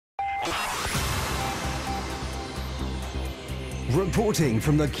Reporting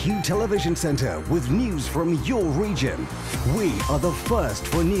from the Q Television Centre with news from your region. We are the first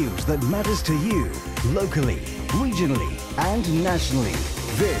for news that matters to you, locally, regionally and nationally.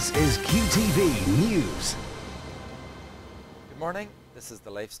 This is QTV News. Good morning, this is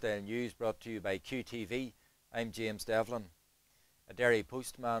the Lifestyle News brought to you by QTV. I'm James Devlin. A Derry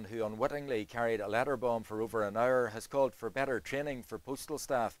postman who unwittingly carried a letter bomb for over an hour has called for better training for postal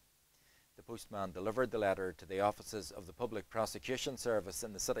staff. The postman delivered the letter to the offices of the Public Prosecution Service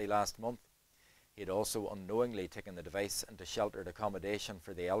in the city last month. He had also unknowingly taken the device into sheltered accommodation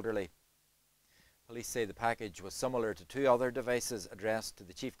for the elderly. Police say the package was similar to two other devices addressed to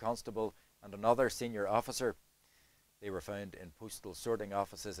the Chief Constable and another senior officer. They were found in postal sorting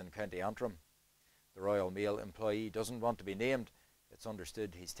offices in County Antrim. The Royal Mail employee doesn't want to be named. It's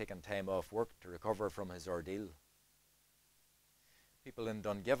understood he's taken time off work to recover from his ordeal. People in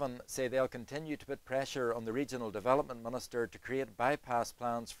Dungiven say they'll continue to put pressure on the Regional Development Minister to create bypass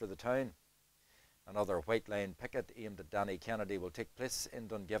plans for the town. Another White Line picket aimed at Danny Kennedy will take place in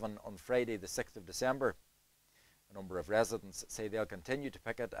Dungiven on Friday the 6th of December. A number of residents say they'll continue to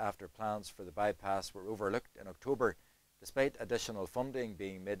picket after plans for the bypass were overlooked in October, despite additional funding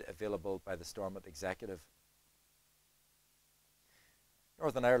being made available by the Stormont Executive.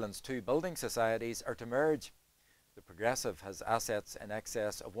 Northern Ireland's two building societies are to merge. The Progressive has assets in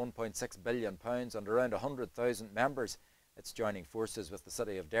excess of £1.6 billion and around 100,000 members. It's joining forces with the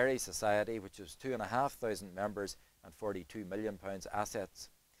City of Derry Society, which has 2,500 members and £42 million assets.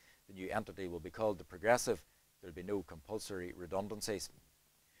 The new entity will be called the Progressive. There will be no compulsory redundancies.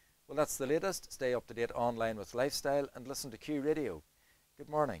 Well, that's the latest. Stay up to date online with Lifestyle and listen to Q Radio. Good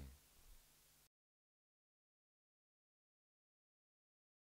morning.